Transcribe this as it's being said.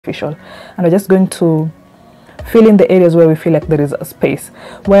artificial, and we're just going to fill in the areas where we feel like there is a space.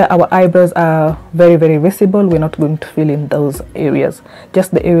 Where our eyebrows are very visible, we're not going to fill in those areas. Just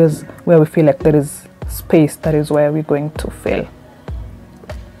the areas where we feel like there is space, that is where we're going to fill.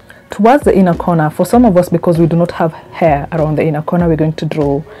 Towards the inner corner, for some of us, because we do not have hair around the inner corner, we're going to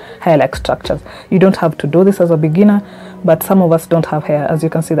draw hair-like structures. You don't have to do this as a beginner, but some of us don't have hair, as you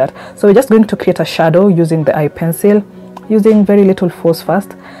can see that. So we're just going to create a shadow using the eye pencil, using very little force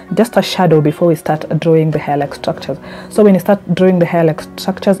first, just a shadow before we start drawing the hair-like structures. So when you start drawing the hair-like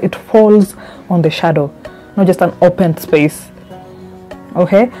structures, it falls on the shadow, not just an open space.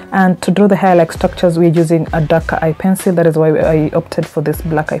 Okay, and to draw the hair-like structures, we're using a darker eye pencil. That is why I opted for this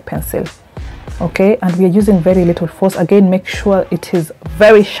black eye pencil. Okay, and we are using very little force. Again, make sure it is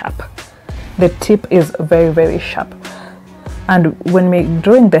very sharp. The tip is very sharp. And when we're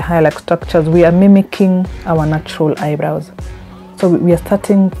drawing the hair-like structures, we are mimicking our natural eyebrows. So we are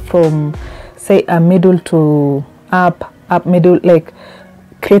starting from, say, a middle to up, middle, like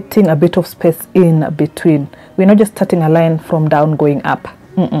creating a bit of space in between. We're not just starting a line from down going up.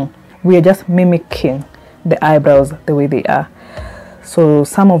 We are just mimicking the eyebrows the way they are. So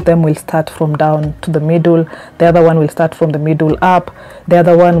some of them will start from down to the middle, the other one will start from the middle up, the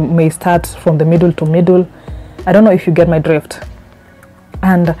other one may start from the middle to middle. I don't know if you get my drift.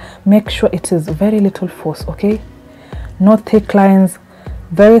 And make sure it is very little force, okay? No thick lines,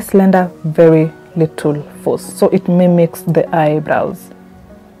 very slender, very little force. So it mimics the eyebrows.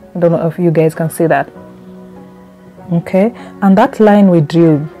 I don't know if you guys can see that. Okay, and that line we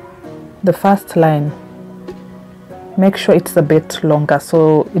drew, the first line, make sure it's a bit longer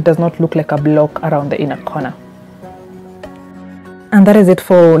so it does not look like a block around the inner corner. And that is it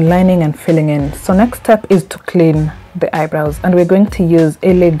for lining and filling in. So next step is to clean the eyebrows, and we're going to use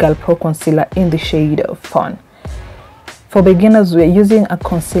LA Girl Pro Concealer in the shade of Fawn. For beginners, we're using a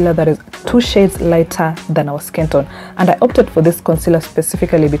concealer that is 2 shades lighter than our skin tone, and I opted for this concealer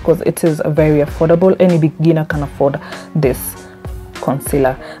specifically because it is very affordable. Any beginner can afford this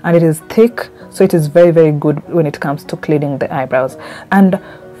concealer, and it is thick, so it is very good when it comes to cleaning the eyebrows. And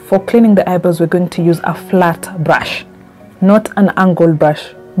for cleaning the eyebrows, we're going to use a flat brush, not an angled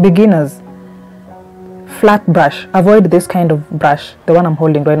brush. Beginners, flat brush. Avoid this kind of brush, the one I'm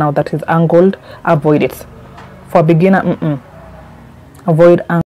holding right now that is angled. Avoid it. For beginner, avoid angle.